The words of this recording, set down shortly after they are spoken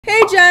Hey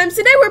Gems,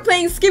 today we're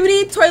playing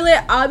Skibidi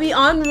Toilet Obby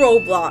on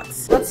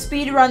Roblox. Let's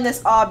speed run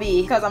this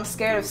obby because I'm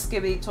scared of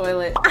Skibidi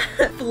Toilet.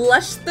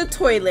 Flush the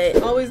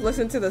toilet. Always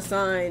listen to the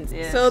signs.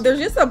 Yes. So there's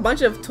just a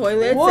bunch of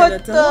toilets What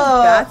and a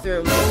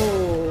bathroom.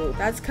 Oh,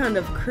 that's kind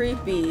of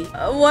creepy.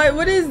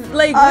 What is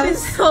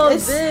all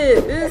this?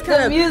 This is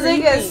kind The of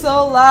music creepy. is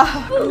so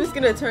loud. I'm just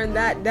gonna turn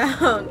that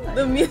down.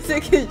 The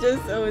music is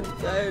just so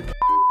intense.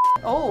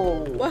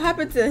 Oh. What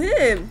happened to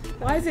him?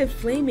 Why is it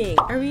flaming?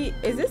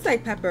 Is this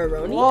like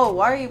pepperoni? Whoa,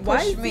 why are you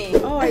pushing me?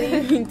 Oh, I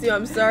didn't mean to.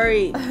 I'm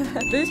sorry.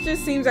 This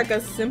just seems like a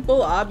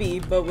simple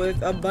obby, but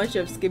with a bunch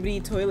of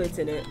Skibidi toilets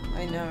in it.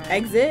 I know, right?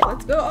 Exit.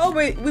 Let's go. Oh,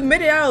 wait. We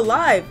made it out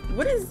alive.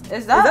 What is...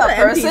 Is that a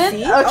person?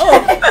 NPC?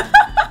 Okay.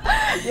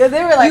 Oh. Yeah,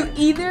 they were like...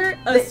 You either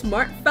a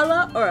smart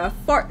fella or a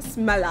fart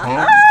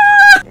smeller.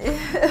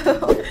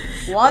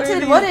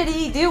 Wanted? What did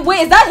he do?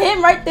 Wait, is that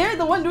him right there?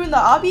 The one doing the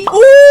obby?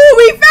 Ooh,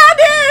 we found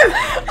him!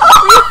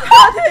 We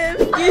found him!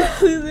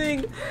 He's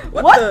losing.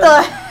 What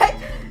the heck?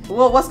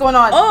 Whoa, what's going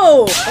on?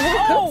 Oh,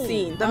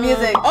 cutscene. The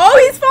music. Oh,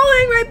 he's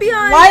following right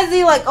behind. Why is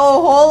he like a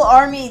whole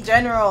army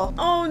general?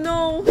 Oh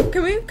no.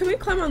 Can we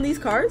climb on these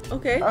cars?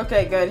 Okay.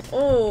 Okay, good.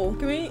 Oh,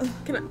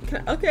 can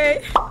I,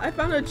 okay. I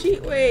found a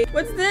cheat way.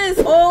 What's this?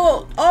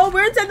 Oh,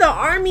 we're inside the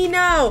army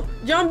now.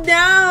 Jump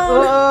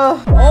down.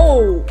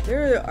 Oh,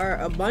 there are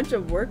a bunch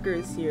of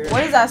workers here.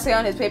 What does that say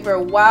on his paper?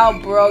 Wow,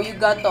 bro, you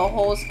got the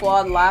whole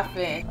squad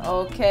laughing.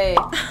 Okay.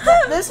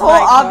 This whole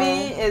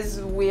obby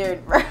is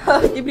weird, bro.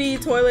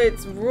 Skibidi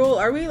toilets rule.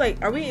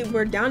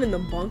 We're down in the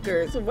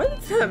bunker. So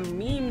what's that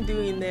meme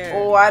doing there?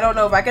 Oh, I don't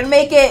know if I can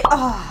make it.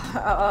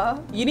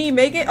 You didn't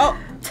make it? Oh.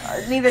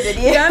 Neither did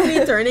you. You got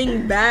me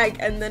turning back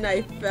and then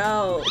I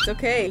fell. It's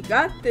okay.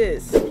 Got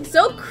this.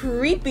 So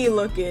creepy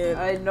looking.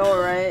 I know,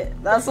 right?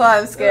 That's why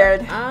I'm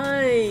scared.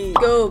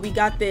 Go. We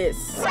got this.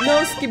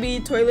 No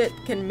Skibidi toilet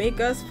can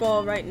make us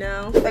fall right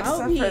now.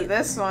 Except for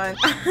this one.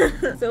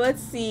 So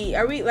let's see.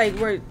 Are we like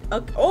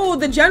oh,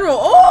 the general.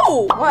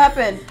 Oh! What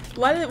happened?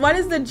 Why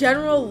does the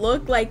general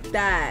look like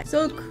that?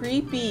 So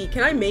creepy.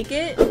 Can I make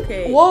it?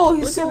 Okay. Whoa,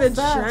 he's look so at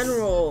the fast.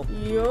 general.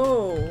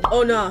 Yo.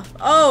 Oh no.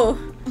 Oh.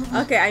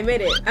 Okay, I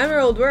made it.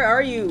 Emerald, where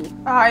are you?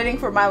 Hiding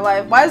for my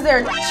life. Why is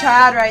there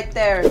Chad right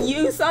there?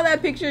 You saw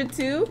that picture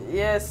too?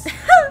 Yes.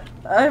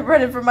 I'm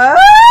running for my...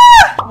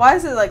 Why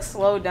is it like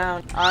slowed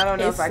down? I don't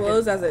know if I can. It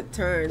slows as it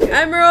turns.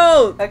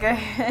 Emerald!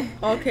 Okay.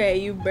 Okay,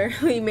 you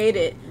barely made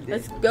it.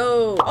 Let's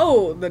go.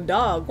 Oh, the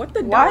dog. What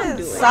the Why dog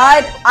is doing?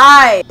 side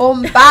eye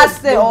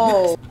bombastic?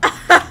 Oh.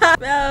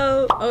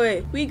 No. Oh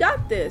wait, we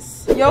got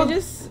this. Yo,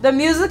 the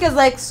music is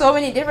like so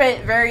many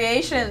different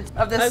variations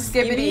of the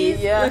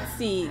Skibidi. Yeah. Let's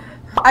see.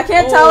 I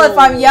can't tell if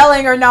I'm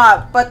yelling or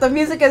not, but the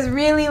music is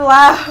really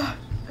loud.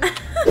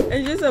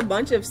 It's just a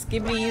bunch of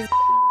Skibidis.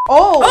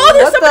 Oh,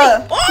 there's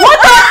somebody. What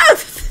the?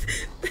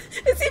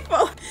 Is he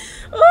falling?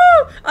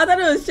 Oh, I thought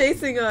it was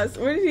chasing us.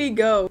 Where did he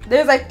go?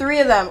 There's like 3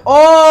 of them.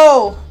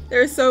 Oh,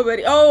 there's so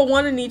many. Oh,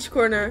 one in each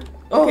corner.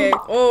 Okay.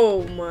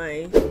 Oh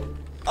my.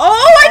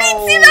 Oh, I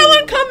didn't see that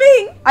one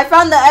coming. I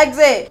found the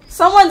exit.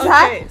 Someone's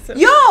hacked. So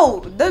yo,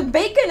 the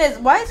bacon is.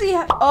 Why is he?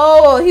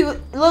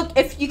 Look.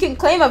 If you can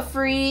claim a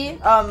free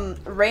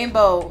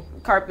rainbow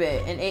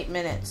carpet in 8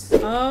 minutes.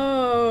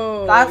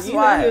 Oh, that's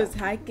why he was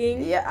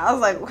hacking. Yeah, I was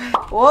like,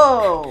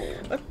 whoa.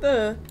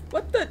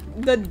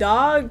 The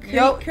dog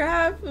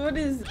crab? What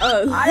is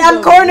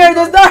I'm cornered.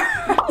 There's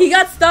no. He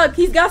got stuck.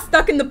 He's got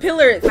stuck in the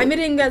pillars. I made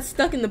him get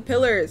stuck in the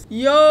pillars.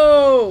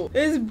 Yo,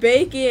 it's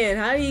bacon.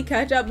 How did he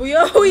catch up?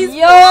 Yo, he's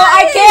flying.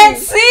 I can't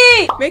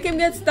see. Make him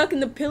get stuck in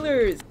the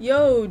pillars.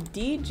 Yo,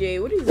 DJ,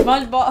 what is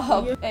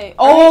SpongeBob? Hey.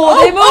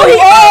 They move.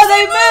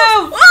 They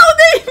move. Oh,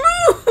 they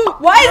move.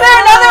 Why is there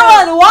another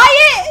one? Wyatt?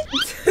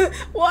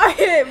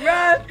 Wyatt,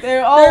 bruh.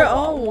 They're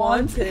all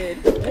wanted.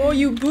 Oh,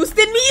 you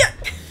boosted me.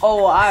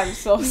 Oh, I'm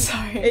so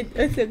sorry.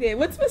 It's okay.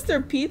 What's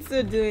Mr.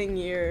 Pizza doing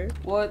here?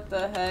 What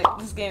the heck?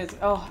 This game is...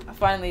 Oh,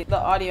 finally. The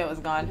audio is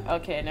gone.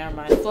 Okay, never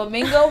mind.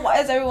 Flamingo? Why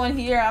is everyone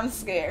here? I'm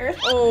scared.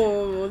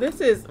 Oh, this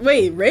is...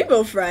 Wait,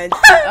 Rainbow Friend.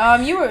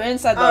 You were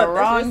inside the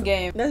wrong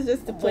game. That's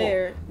just the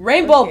player.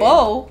 Rainbow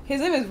Bow? His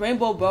name is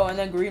Rainbow Bow and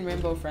then Green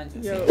Rainbow Friends.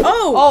 Already?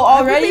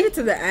 Have we made it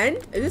to the end?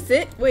 Is this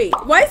it? Wait,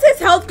 why is his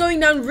health going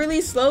down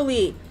really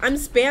slowly? I'm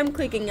spam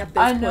clicking at this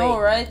point. I know,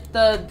 right?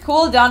 The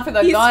cooldown for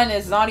the gun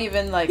is not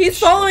even like... He's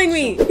following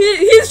me.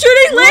 He's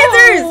shooting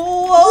lasers.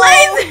 Whoa.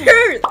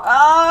 Lasers.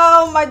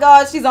 Oh my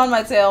god, she's on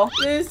my tail.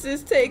 This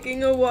is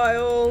taking a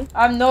while.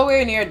 I'm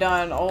nowhere near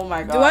done. Oh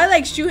my god. Do I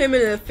like shoot him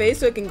in the face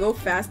so it can go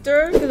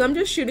faster? Because I'm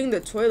just shooting the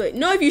toilet.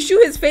 No, if you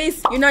shoot his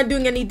face, you're not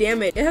doing any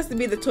damage. It has to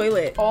be the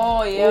toilet.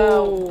 Oh yeah.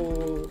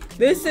 Oh,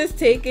 this is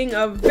taking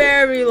a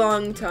very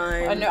long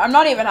time. I know. I'm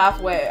not even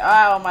halfway.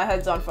 Oh, my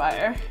head's on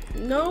fire.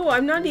 No,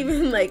 I'm not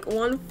even like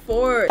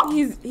 1/4.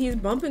 He's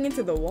bumping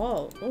into the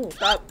wall. Oh,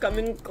 stop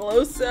coming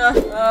closer.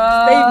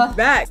 Stay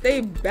back.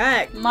 Stay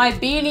back. My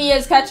beanie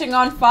is catching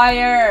on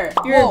fire.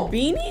 Your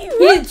beanie?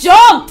 What? He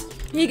jumped.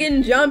 He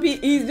can jump.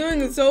 He's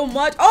doing so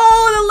much.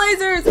 Oh,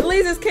 the lasers! The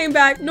lasers came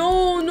back.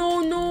 No,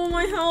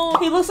 my health.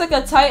 He looks like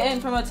a Titan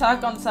from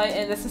Attack on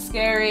Titan. This is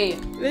scary.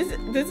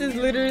 This is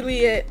literally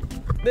it.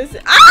 This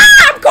is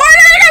I'm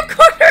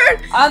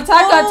cornered!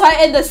 Attack on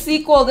Titan, the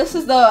sequel. This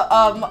is the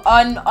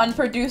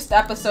unproduced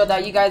episode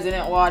that you guys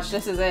didn't watch.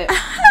 This is it.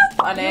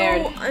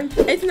 Unaired. No,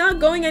 it's not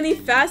going any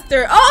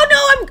faster. Oh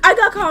no, I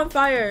got caught on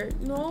fire.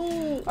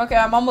 No. Okay,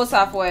 I'm almost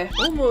halfway.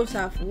 Almost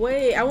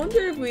halfway. I wonder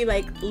if we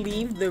like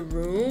leave the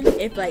room,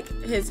 if like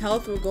his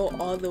health will go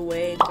all the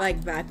way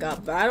like back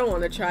up. But I don't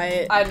want to try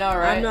it. I know,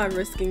 right? I'm not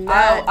risking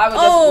that. I would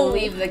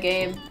just leave the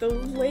game. The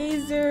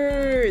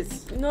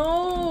lasers.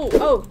 No.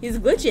 Oh, he's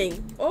glitching.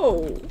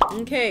 Oh,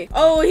 okay.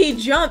 Oh, he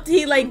jumped.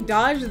 He like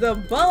dodged the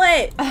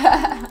bullet.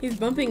 He's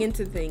bumping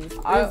into things.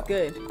 That's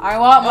good. I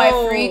want my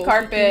free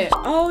carpet.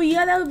 Oh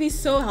yeah, that would be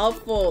so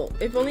helpful.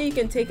 If only you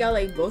can take out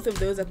like both of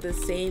those at the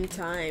same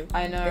time.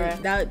 I know,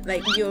 right? That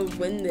like you'll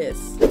win this.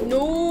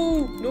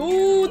 No,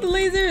 the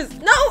lasers.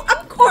 No,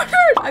 I'm cornered.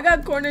 I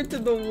got cornered to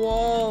the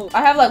wall.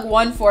 I have like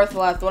 1/4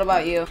 left. What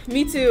about you?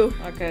 Me too.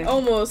 Okay.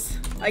 Almost.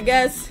 I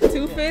guess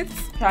 2/5.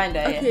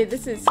 Kinda. Okay, yeah.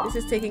 this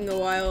is taking a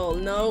while.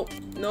 Nope.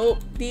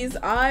 These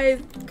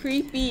eyes,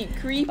 creepy.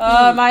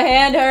 My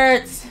hand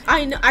hurts.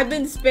 I know. I've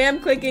been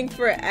spam clicking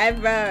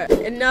forever.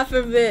 Enough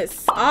of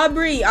this.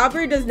 Aubrey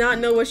does not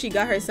know what she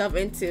got herself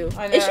into.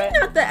 I know, is she right?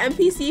 not the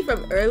NPC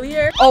from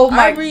earlier? Oh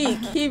my. Aubrey,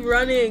 keep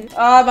running.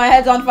 My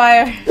head's on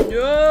fire.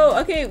 No.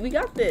 Okay, we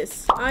got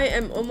this. I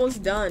am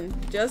almost done.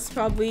 Just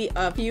probably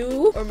a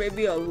few or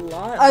maybe a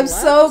lot. I'm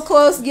left. so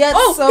close yet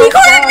so he cornered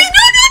far. me!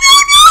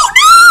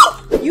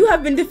 No! You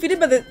have been defeated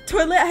by the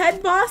toilet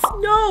head boss?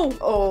 No.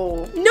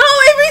 Oh. No,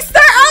 it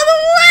restart all the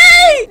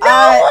way!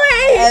 No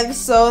way! I'm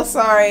so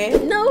sorry.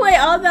 No way,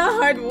 all that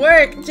hard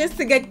work just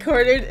to get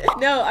cornered.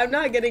 No, I'm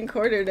not getting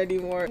cornered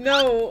anymore.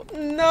 No.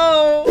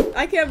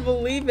 I can't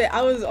believe it.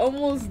 I was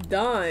almost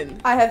done.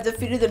 I have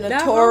defeated the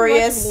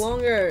notorious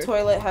longer.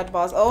 toilet head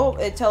boss. Oh,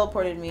 it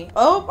teleported me.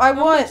 Oh, I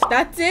won.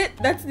 That's it?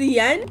 That's the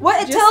end?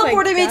 What? It just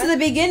teleported like me to the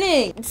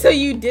beginning. So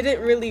you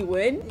didn't really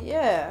win?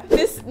 Yeah.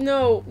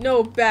 No,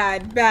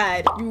 bad.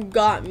 You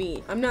got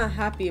me. I'm not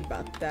happy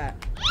about that.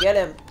 Get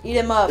him. Eat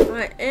him up.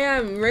 I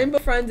am. Rainbow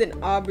Friends and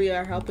Aubrey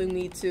are helping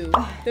me too.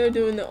 They're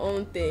doing their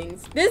own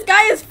things. This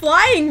guy is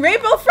flying.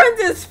 Rainbow Friends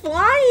is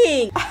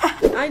flying.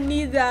 I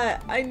need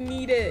that. I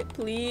need it.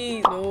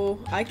 Please. No,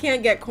 I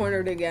can't get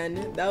cornered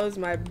again. That was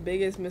my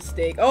biggest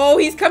mistake. Oh,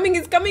 he's coming.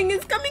 He's coming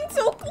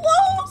so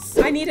close.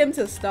 I need him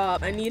to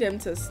stop.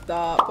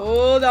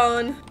 Hold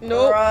on.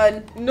 Nope.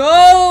 Run.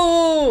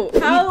 No.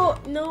 How?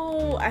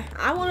 No.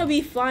 I want to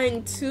be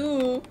flying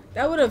too.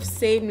 That would have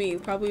saved me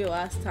probably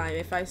last time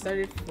if I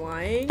started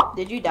flying.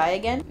 Did you die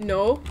again?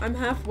 No, I'm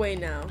halfway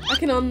now. I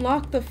can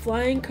unlock the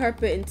flying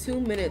carpet in 2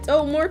 minutes.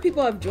 Oh, more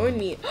people have joined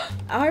me.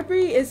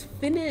 Aubrey is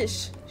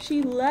finished.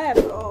 She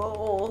left.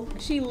 Oh.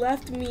 She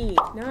left me.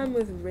 Now I'm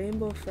with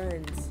Rainbow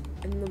Friends.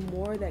 And the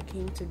more that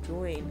came to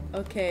join.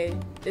 Okay,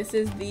 this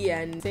is the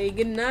end. Say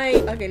goodnight.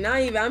 Okay,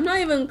 I'm not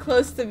even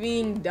close to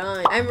being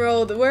done.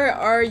 Emerald, where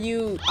are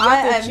you? You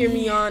have to cheer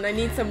me on. I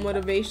need some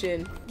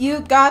motivation.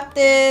 You got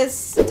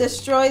this.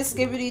 Destroy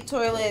Skibidi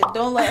Toilet.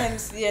 Don't let him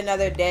see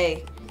another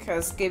day.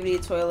 Because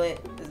Skibidi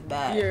Toilet is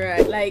bad. You're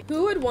right. Like,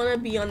 who would want to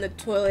be on the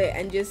toilet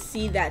and just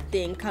see that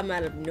thing come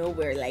out of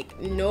nowhere? Like,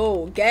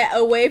 no. Get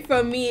away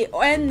from me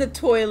and the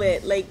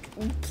toilet. Like,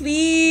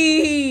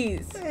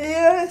 please.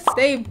 Yes.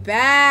 Stay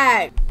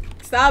back.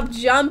 Stop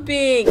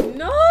jumping.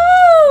 No.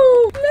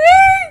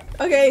 Please.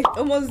 Okay,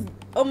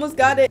 almost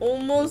got it.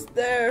 Almost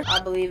there.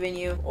 I believe in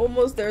you.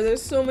 Almost there.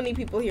 There's so many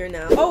people here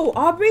now. Oh,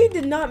 Aubrey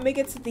did not make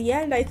it to the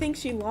end. I think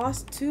she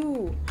lost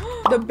too.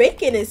 The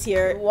bacon is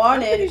here.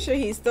 Wanted. I'm pretty sure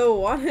he's still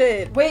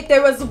wanted. Wait,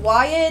 there was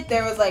Wyatt,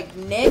 there was like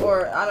Nick,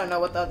 or I don't know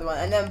what the other one,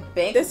 and then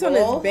Bank. This one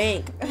is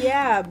Bank.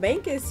 Yeah,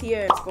 Bank is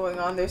here. What's going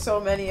on? There's so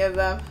many of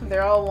them.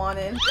 They're all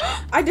wanted.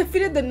 I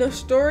defeated the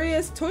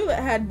notorious toilet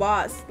head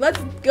boss. Let's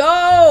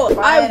go.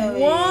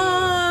 Finally.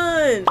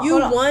 I won. You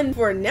won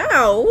for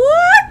now.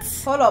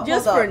 What? Hold up.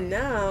 Just for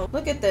now.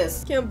 Look at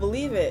this. Can't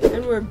believe it.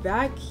 And we're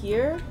back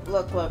here.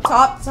 Look.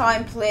 Top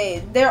time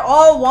played. They're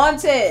all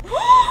wanted.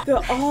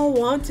 They're all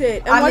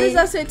wanted. And why does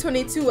that say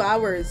 22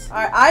 hours?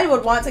 I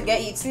would want to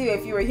get you too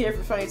if you were here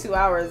for 22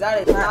 hours.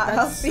 That is not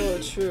healthy.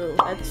 That's so true.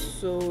 That's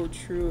so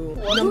true.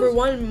 Well, Number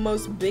one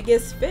most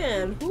biggest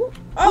fan. Who?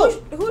 Oh,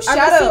 who's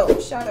Shadow?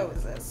 Whose Shadow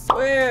is this?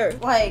 Where?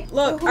 Like,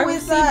 look, who I is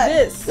received that?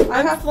 this.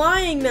 I'm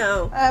flying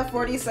now. I have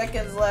 40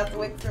 seconds left.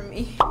 Wait for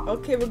me.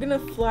 Okay, we're gonna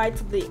fly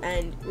to the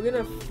end. We're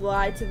gonna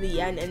fly to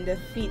the end and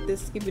defeat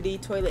this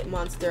Skibidi toilet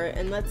monster.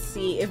 And let's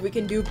see if we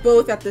can do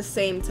both at the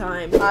same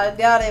time. I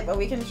doubt it, but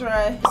we can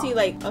try. See,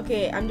 like,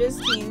 okay, I'm just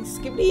seeing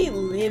Skibidi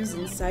lives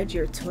inside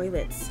your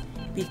toilets.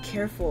 Be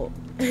careful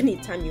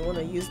anytime you want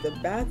to use the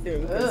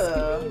bathroom, because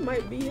Skibidi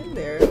might be in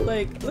there.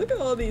 Like, look at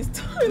all these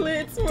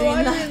toilets.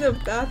 Why are you in the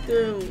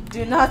bathroom?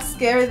 Do not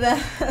scare them.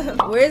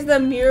 Where's the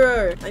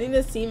mirror? I need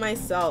to see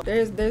myself.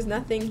 There's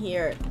nothing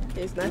here.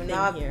 There's nothing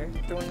here.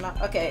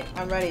 Okay,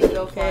 I'm ready.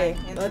 Go fly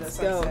into let's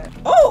the sunset.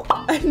 go.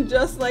 Oh, and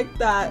just like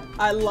that,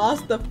 I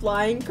lost the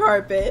flying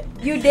carpet.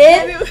 You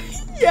did?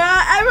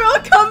 Yeah,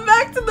 everyone come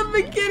back to the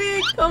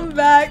beginning. Come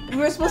back. We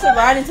were supposed to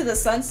ride into the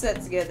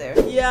sunset together.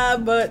 Yeah,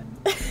 but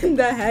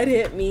The head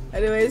hit me.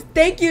 Anyways,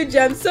 thank you,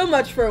 Gem, so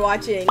much for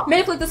watching.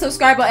 Make sure to click the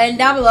subscribe button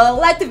down below,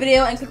 like the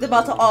video, and click the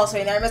bell to all so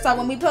you never miss out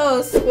when we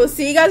post. We'll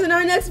see you guys in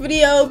our next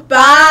video. Bye!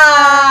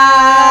 Bye.